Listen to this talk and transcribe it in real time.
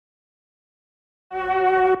Hi,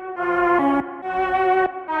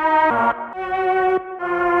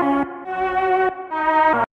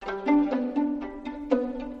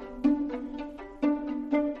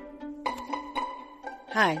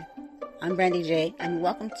 I'm Brandy J, and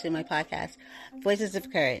welcome to my podcast, Voices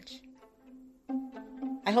of Courage.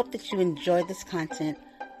 I hope that you enjoy this content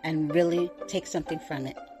and really take something from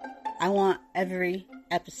it. I want every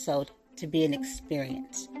episode to be an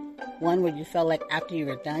experience, one where you felt like after you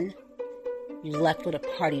were done, you left with a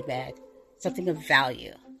party bag, something of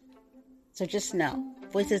value. So just know,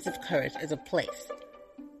 Voices of Courage is a place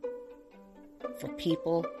for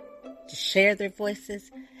people to share their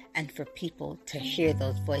voices and for people to hear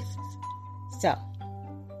those voices. So,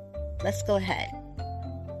 let's go ahead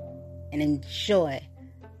and enjoy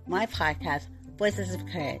my podcast, Voices of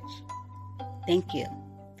Courage. Thank you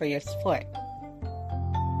for your support.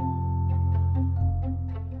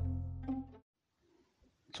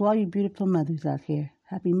 To all you beautiful mothers out here,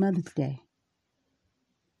 happy Mother's Day.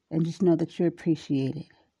 And just know that you're appreciated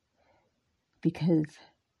because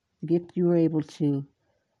the gift you were able to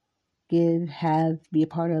give, have, be a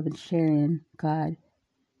part of, and share in, God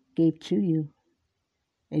gave to you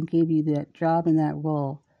and gave you that job and that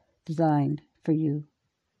role designed for you.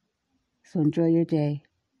 So enjoy your day,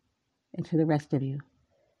 and to the rest of you,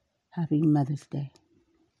 happy Mother's Day.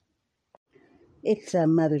 It's a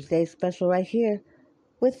Mother's Day special right here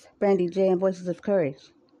with Brandy J and Voices of Courage.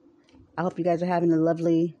 I hope you guys are having a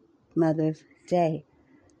lovely Mother's Day.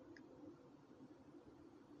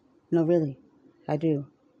 No, really, I do.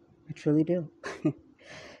 I truly do.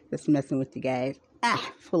 Just messing with you guys.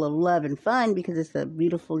 Full of love and fun because it's a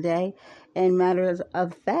beautiful day. And matters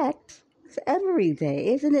of fact, it's every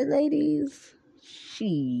day, isn't it, ladies?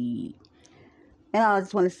 And all I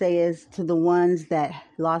just want to say is to the ones that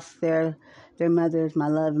lost their mothers, my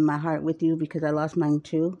love and my heart with you, because I lost mine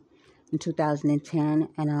too in 2010.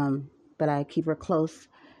 But I keep her close.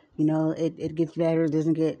 You know, it gets better. It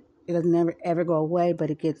doesn't ever go away,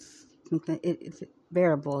 but it's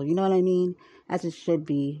bearable. You know what I mean? As it should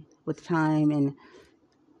be with time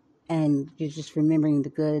and you're just remembering the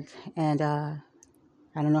good. And I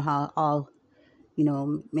don't know how all,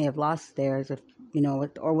 may have lost theirs, if,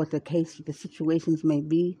 or what the situations may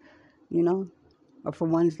be, or for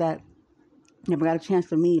ones that never got a chance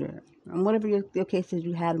to meet her. And whatever your case is,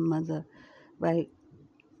 you had a mother, right?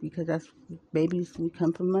 Because that's babies, we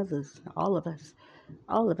come from mothers, all of us.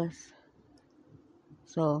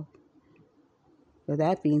 So, with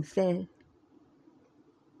that being said,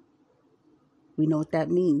 we know what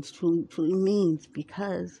that means, truly means,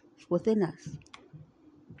 because it's within us.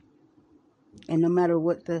 And no matter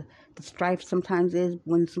what the strife sometimes is,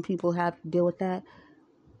 when some people have to deal with that,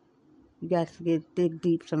 you got to dig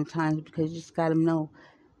deep sometimes, because you just got to know.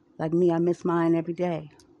 Like me, I miss mine every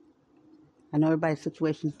day. I know everybody's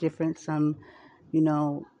situation is different. Some,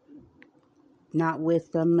 not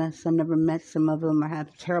with them. Some never met some of them, or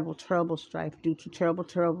have terrible, terrible strife due to terrible,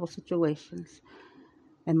 terrible situations.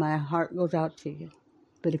 And my heart goes out to you.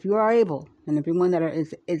 But if you are able, and everyone that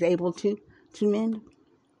is able to mend,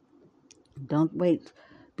 don't wait,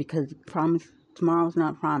 because tomorrow's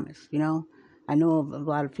not promised, I know of a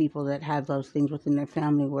lot of people that have those things within their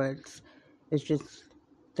family where it's just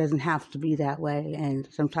doesn't have to be that way. And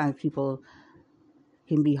sometimes people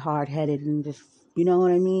can be hard-headed and just, you know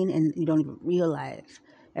what I mean? And you don't even realize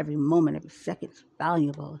every moment, every second is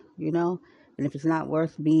valuable, And if it's not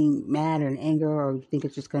worth being mad or in anger, or you think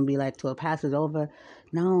it's just going to be like till it passes over,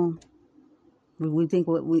 no. We think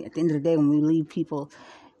at the end of the day, when we leave people,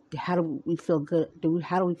 how do we feel good?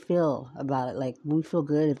 How do we feel about it? Like, we feel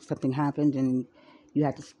good if something happened and you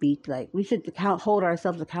have to speak. Like, we should hold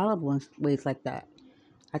ourselves accountable in ways like that.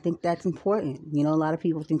 I think that's important. A lot of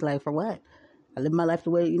people think, like, for what? I live my life the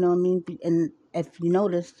way, you know what I mean? And if you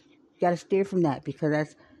notice, you got to steer from that, because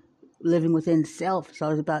that's living within self. It's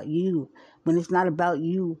always about you. When it's not about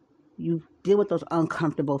you, you deal with those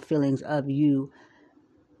uncomfortable feelings of you,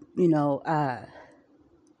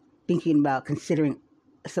 thinking about considering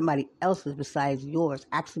somebody else's besides yours,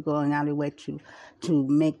 actually going out of your way to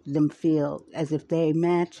make them feel as if they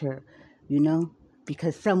matter,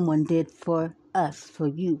 because someone did for us, for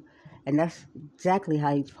you. And that's exactly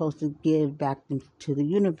how you're supposed to give back to the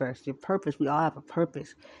universe, your purpose. We all have a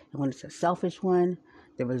purpose. And when it's a selfish one,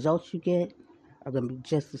 the results you get are going to be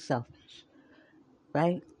just as selfish,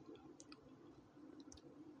 right?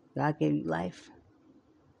 God gave you life,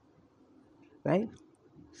 right?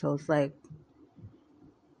 So it's like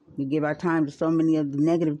we give our time to so many of the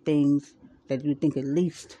negative things that you think at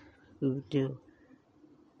least we would do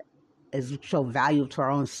is show value to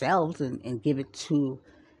our own selves and give it to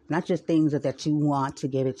not just things that you want to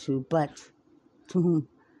give it to, but To whom?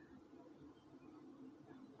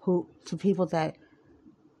 To people that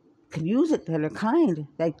can use it, that are kind,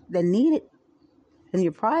 that need it. And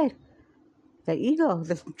your pride, that ego,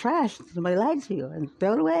 that's trash. Somebody lied to you and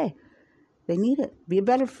throw it away. They need it. Be a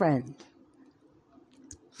better friend.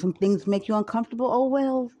 Some things make you uncomfortable. Oh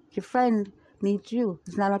well, your friend needs you.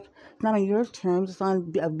 It's not on your terms. It's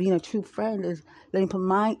on being a true friend. Is letting put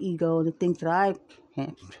my ego, the things that I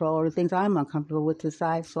can't control, or the things I'm uncomfortable with,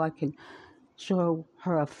 aside, so I can show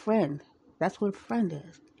her a friend. That's what a friend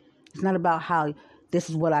is. It's not about how this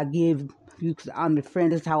is what I give you because I'm your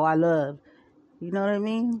friend. This is how I love. You know what I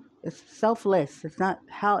mean? It's selfless. It's not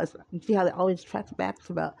how it's. You see how it always tracks back. It's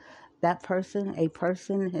about that person, a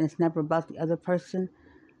person, and it's never about the other person.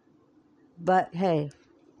 But hey,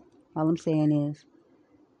 all I'm saying is,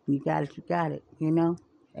 you got it, you know?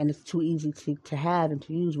 And it's too easy to have and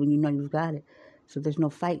to use when you know you've got it. So there's no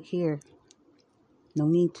fight here. No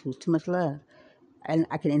need to. It's too much love. And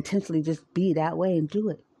I can intentionally just be that way and do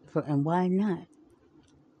it. And why not?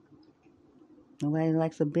 Nobody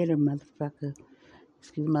likes a bitter motherfucker.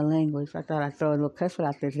 Excuse my language. I thought I'd throw a little cuss word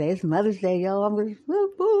out there today. It's Mother's Day, yo. I'm just,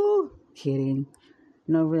 woo. Kidding.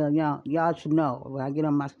 No, real, y'all should know. When I get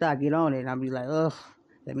on my stuff, get on it, and I'll be like, ugh,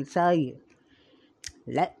 let me tell you.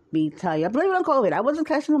 I blame it on COVID. I wasn't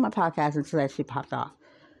cussing on my podcast until that shit popped off.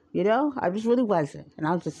 You know? I just really wasn't. And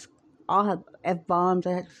I was just, all F-bombs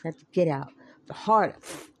I just had to get out. The hard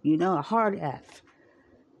F, a hard F.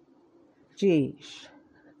 Jeez.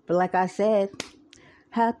 But like I said,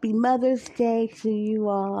 happy Mother's Day to you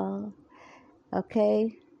all.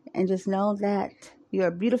 Okay? And just know that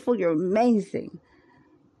you're beautiful, you're amazing.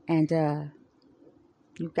 And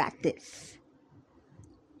you got this.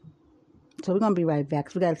 So we're going to be right back.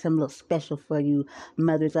 So we got something a little special for you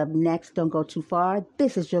mothers up next. Don't go too far.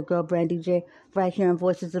 This is your girl, Brandy J, right here on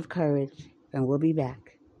Voices of Courage. And we'll be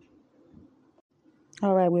back.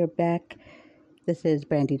 All right, we're back. This is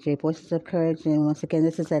Brandy J, Voices of Courage. And once again,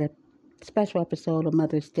 this is a special episode of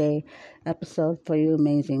Mother's Day episode for you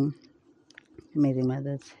amazing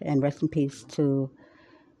mothers. And rest in peace to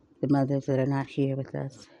the mothers that are not here with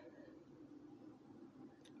us.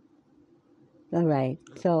 All right.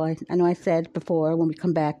 So I know I said before when we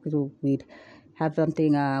come back we'd have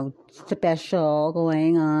something special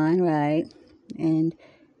going on, right? And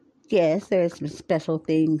yes, there's some special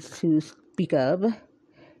things to speak of.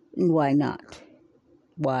 And why not?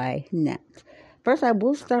 Why not? First, I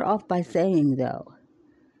will start off by saying, though,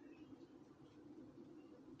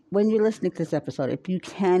 when you're listening to this episode, if you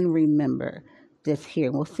can remember this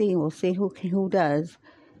here, we'll see who does.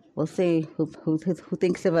 We'll see who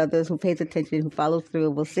thinks of others, who pays attention, who follows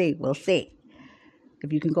through. We'll see.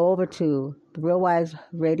 If you can go over to the Real Wise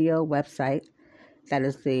Radio website, that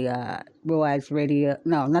is the Real Wise Radio.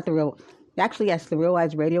 No, not the Real. Actually, yes, the Real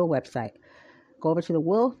Wise Radio website. Go over to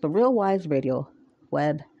the Real Wise Radio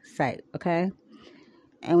website, okay?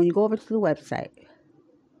 And when you go over to the website,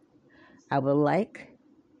 I would like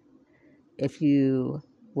if you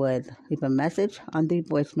would leave a message on the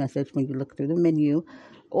voice message when you look through the menu,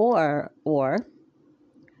 or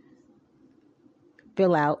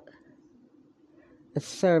fill out a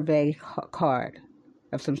survey card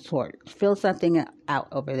of some sort. Fill something out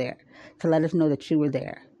over there to let us know that you were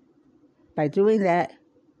there. By doing that,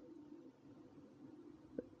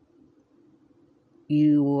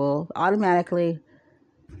 you will automatically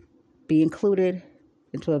be included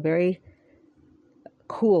into a very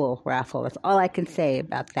cool raffle. That's all I can say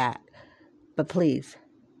about that. But please.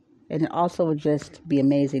 And it also would just be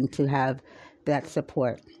amazing to have that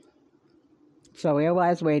support. So Real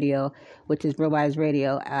Wise Radio, which is Real Wise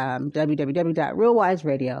Radio,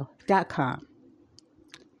 www.realwiseradio.com.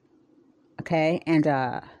 Okay? And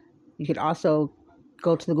you could also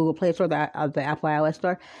go to the Google Play Store, the Apple iOS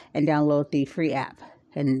Store, and download the free app.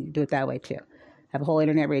 And do it that way, too. Have a whole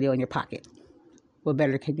internet radio in your pocket. What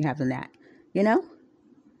better can you have than that? You know?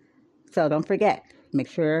 So don't forget. Make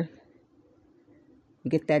sure we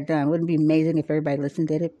get that done. Wouldn't it be amazing if everybody listened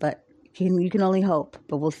to it? But you can only hope.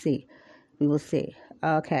 But we'll see. We will see.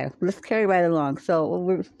 Okay. Let's carry right along.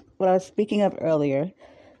 So what I was speaking of earlier,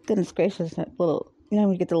 goodness gracious, that little,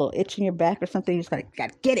 when you get the little itch in your back or something, you just gotta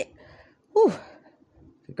get it. Whew.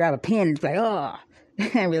 You grab a pen, it's like, oh,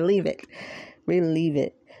 and relieve it.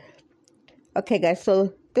 Okay, guys.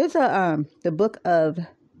 So there's the Book of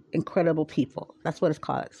Incredible People. That's what it's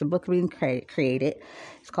called. It's a book being created.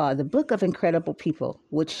 It's called The Book of Incredible People,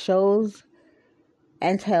 which shows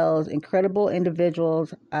and tells incredible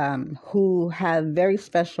individuals who have very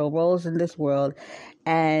special roles in this world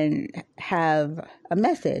and have a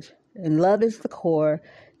message. And love is the core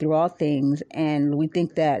through all things. And we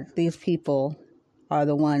think that these people are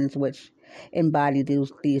the ones which embody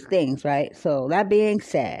these things, right? So that being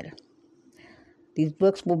said, these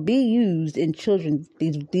books will be used in children.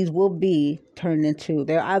 These will be turned into,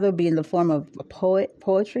 they'll either be in the form of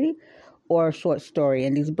poetry or a short story.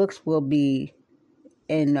 And these books will be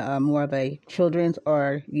in more of a children's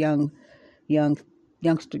or youngster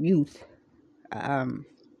youth,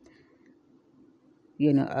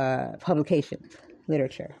 publications,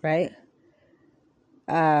 literature, right?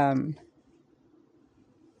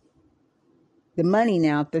 The money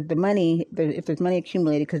now, if there's money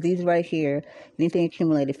accumulated, because these right here, anything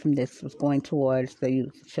accumulated from this was going towards the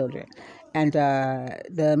youth, children. And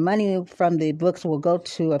the money from the books will go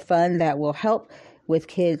to a fund that will help with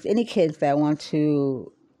kids, any kids that want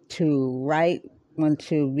to write, want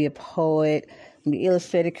to be a poet, be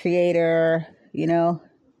illustrated creator,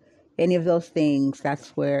 any of those things,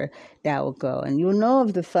 that's where that will go. And you'll know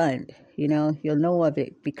of the fund, you'll know of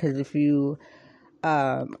it, because if you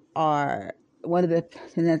are one of the,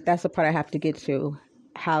 and that's the part I have to get to,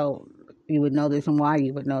 how you would know this and why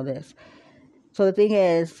you would know this. So the thing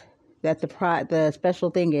is that the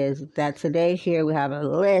special thing is that today here we have a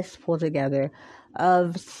list pulled together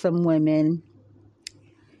of some women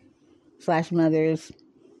 / mothers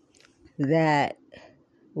that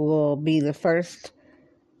will be the first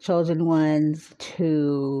chosen ones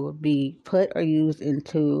to be put or used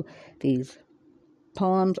into these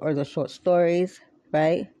poems or the short stories,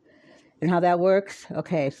 right? And how that works?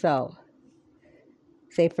 Okay, so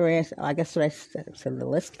say for instance, I guess I said the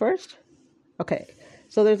list first. Okay,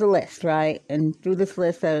 so there's a list, right? And through this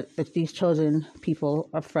list that these chosen people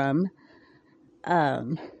are from,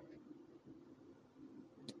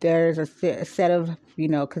 there's a set of,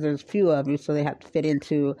 because there's a few of you, so they have to fit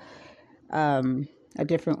into a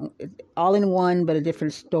different, all in one, but a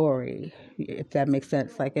different story, if that makes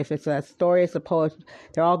sense. Like if it's a story, it's a poet,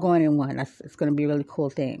 they're all going in one. It's going to be a really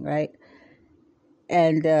cool thing, right?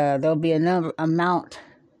 And there'll be a amount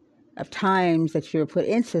of times that you're put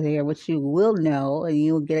into there, which you will know, and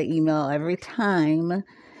you'll get an email every time,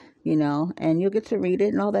 and you'll get to read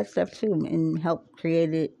it and all that stuff too, and help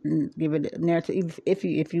create it and give it a narrative if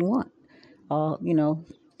you want.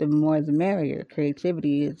 The more the merrier.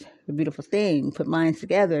 Creativity is a beautiful thing. Put minds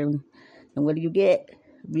together, and what do you get?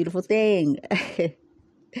 A beautiful thing.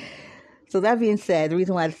 So that being said, the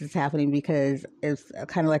reason why this is happening, because it's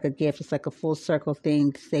kind of like a gift. It's like a full circle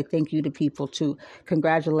thing to say thank you to people, to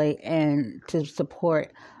congratulate and to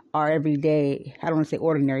support our everyday, I don't want to say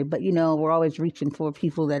ordinary, but we're always reaching for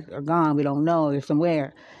people that are gone. We don't know, they're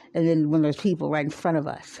somewhere. And then when there's people right in front of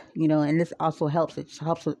us, and this also helps. It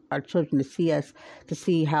helps our children to see us, to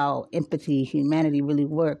see how empathy, humanity really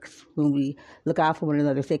works when we look out for one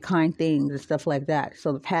another, say kind things and stuff like that.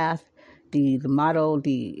 So the path, the motto,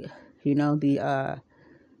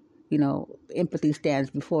 empathy stands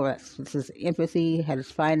before us. This is empathy at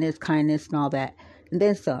its finest, kindness, and all that. And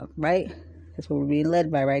then some, right? That's what we're being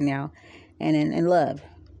led by right now. And in love.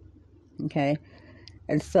 Okay?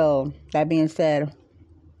 And so, that being said,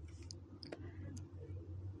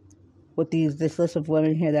 with this list of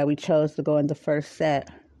women here that we chose to go in the first set,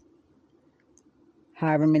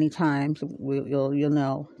 however many times, you'll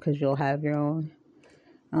know, because you'll have your own,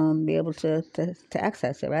 be able to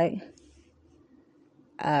access it, right?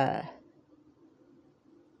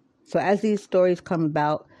 So as these stories come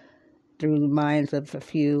about through the minds of a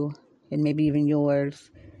few, and maybe even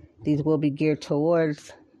yours, these will be geared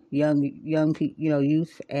towards young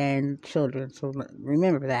youth and children. So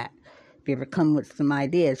remember that. If you ever come with some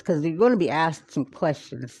ideas, because you're going to be asked some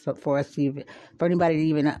questions for anybody to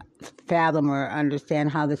even fathom or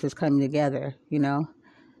understand how this is coming together,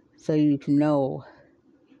 so you can know,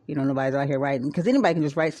 nobody's out here writing, because anybody can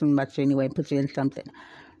just write so much anyway and put you in something.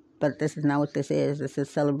 But this is not what this is. This is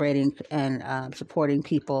celebrating and supporting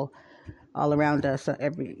people all around us.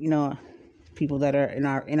 People that are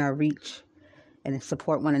in our reach, and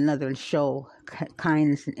support one another and show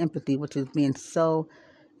kindness and empathy, which is being so.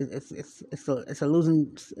 It's a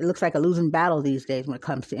losing. It looks like a losing battle these days when it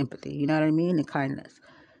comes to empathy. You know what I mean? And kindness,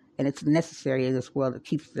 and it's necessary in this world. It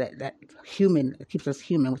keeps that human. It keeps us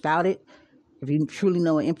human. Without it, if you truly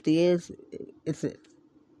know what empathy is,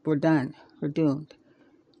 we're done. We're doomed.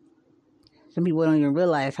 Some people don't even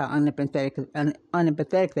realize how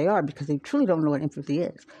unempathetic they are, because they truly don't know what empathy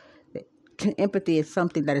is. Empathy is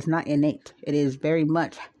something that is not innate. It is very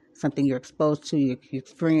much something you're exposed to. You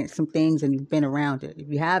experience some things and you've been around it.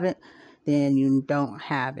 If you haven't, then you don't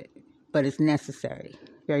have it. But it's necessary,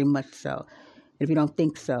 very much so. If you don't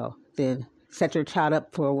think so, then set your child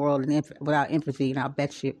up for a world without empathy, and I'll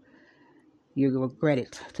bet you'll regret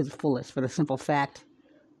it to the fullest, for the simple fact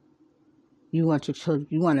you want your children,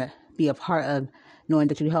 you want to be a part of knowing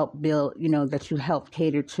that you help build, that you help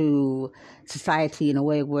cater to society in a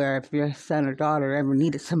way where if your son or daughter ever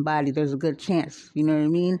needed somebody, there's a good chance, you know what I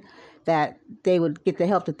mean, that they would get the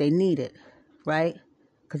help that they needed, right?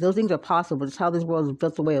 Because those things are possible. It's how this world is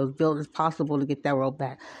built the way it was built. It's possible to get that world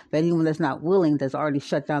back. But anyone that's not willing, that's already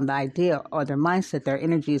shut down the idea or their mindset, their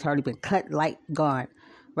energy has already been cut, light, gone,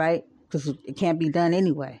 right? Because it can't be done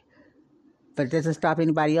anyway. But it doesn't stop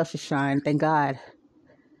anybody else's shine. Thank God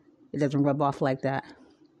it doesn't rub off like that.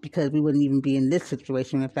 Because we wouldn't even be in this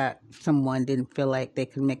situation if that someone didn't feel like they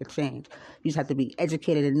could make a change. You just have to be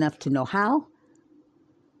educated enough to know how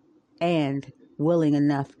and willing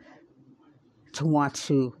enough to want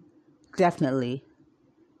to definitely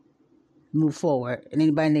move forward. And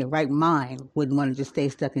anybody in their right mind wouldn't want to just stay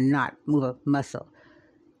stuck and not move a muscle.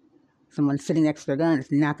 Someone sitting next to their gun is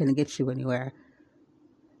not going to get you anywhere.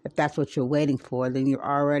 If that's what you're waiting for, then you're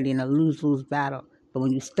already in a lose-lose battle. But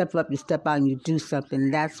when you step up, you step out and you do something,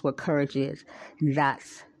 that's what courage is.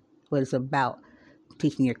 That's what it's about.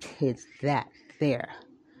 Teaching your kids that there.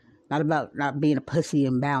 Not about not being a pussy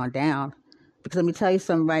and bowing down. Because let me tell you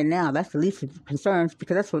something right now, that's the least of concerns,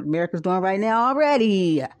 because that's what America's doing right now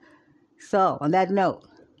already. So, on that note,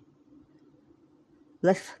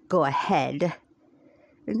 let's go ahead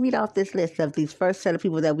and read off this list of these first set of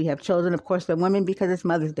people that we have chosen. Of course, they're women because it's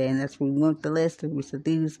Mother's Day, and that's we went the list, and we said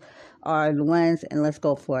these are the ones, and let's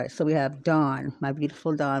go for it. So we have Dawn, my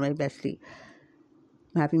beautiful Dawn, my bestie.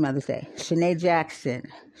 Happy Mother's Day. Shanae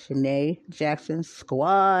Jackson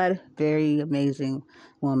Squad, very amazing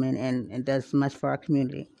woman and does much for our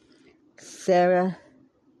community. Sarah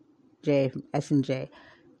J from S&J,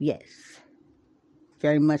 yes,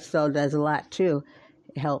 very much so, does a lot too.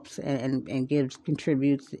 It helps and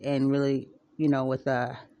contributes, and really, with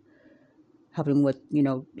helping with,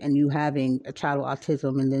 and you having a child with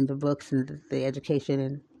autism, and then the books and the education,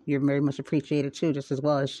 and you're very much appreciated too, just as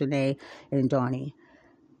well as Shanae and Donnie.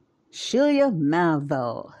 Shelia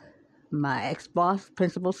Malvo, my ex-boss,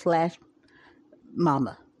 principal /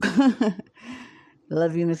 mama.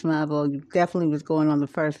 Love you, Miss Malvo. You definitely was going on the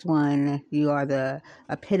first one. You are the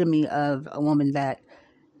epitome of a woman that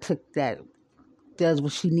does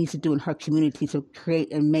what she needs to do in her community to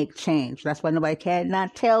create and make change. That's why nobody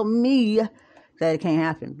cannot tell me that it can't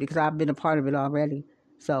happen, because I've been a part of it already.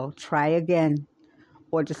 So try again,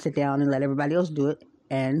 or just sit down and let everybody else do it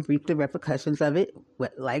and reap the repercussions of it,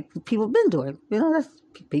 like people have been doing. That's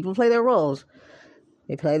people play their roles.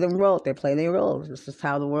 They play their roles. This is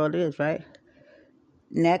how the world is, right?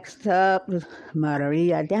 Next up,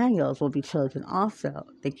 Maria Daniels will be chosen also.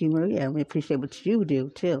 Thank you, Maria. We appreciate what you do,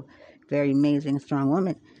 too. Very amazing, strong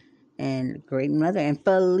woman. And great mother. And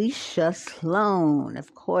Felicia Sloan,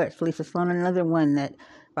 of course. Felicia Sloan, another one that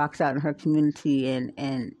rocks out in her community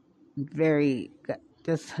and very,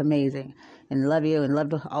 just amazing. And love you and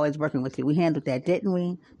love always working with you. We handled that, didn't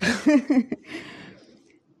we?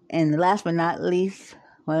 And last but not least,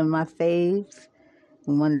 one of my faves,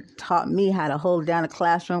 one taught me how to hold down a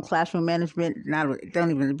classroom management.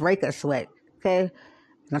 Don't even break a sweat, okay? I'm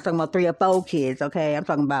not talking about 3 or 4 kids, okay? I'm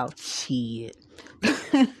talking about shit.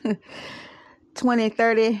 20,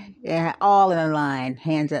 30, yeah, all in a line,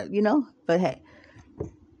 hands up, But hey,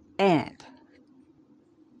 and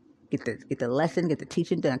get the lesson, get the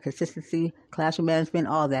teaching done, consistency, classroom management,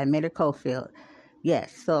 all that. Mater Cofield.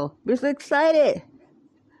 Yes, so we're so excited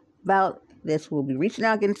about this. We'll be reaching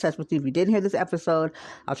out, getting in touch with you. If you didn't hear this episode,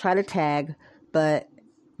 I'll try to tag, but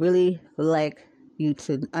really would like you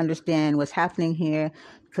to understand what's happening here,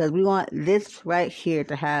 because we want this right here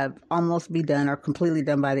to have almost be done or completely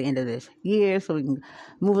done by the end of this year, so we can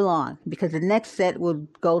move along. Because the next set will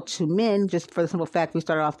go to men, just for the simple fact we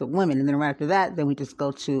started off with women, and then right after that, then we just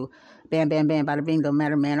go to bam, bam, bam, bada bing, don't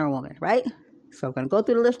matter man or woman, right? So I'm going to go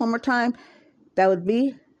through the list one more time. That would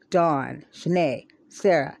be Dawn, Shanae,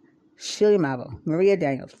 Sarah, Shelia Malvo, Maria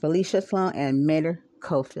Daniels, Felicia Sloan, and Mater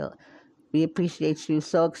Cofield. We appreciate you.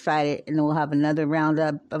 So excited. And then we'll have another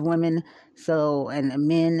roundup of women and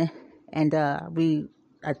men. And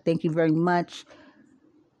I thank you very much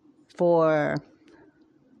for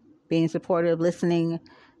being supportive, listening.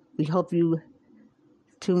 We hope you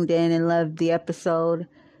tuned in and loved the episode.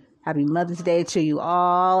 Happy Mother's Day to you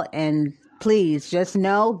all. And please just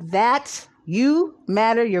know that you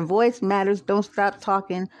matter. Your voice matters. Don't stop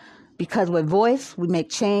talking. Because with voice, we make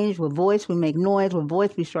change. With voice, we make noise. With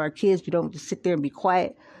voice, we show our kids you don't just sit there and be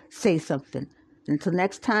quiet. Say something. Until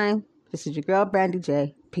next time, this is your girl, Brandy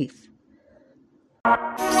J. Peace.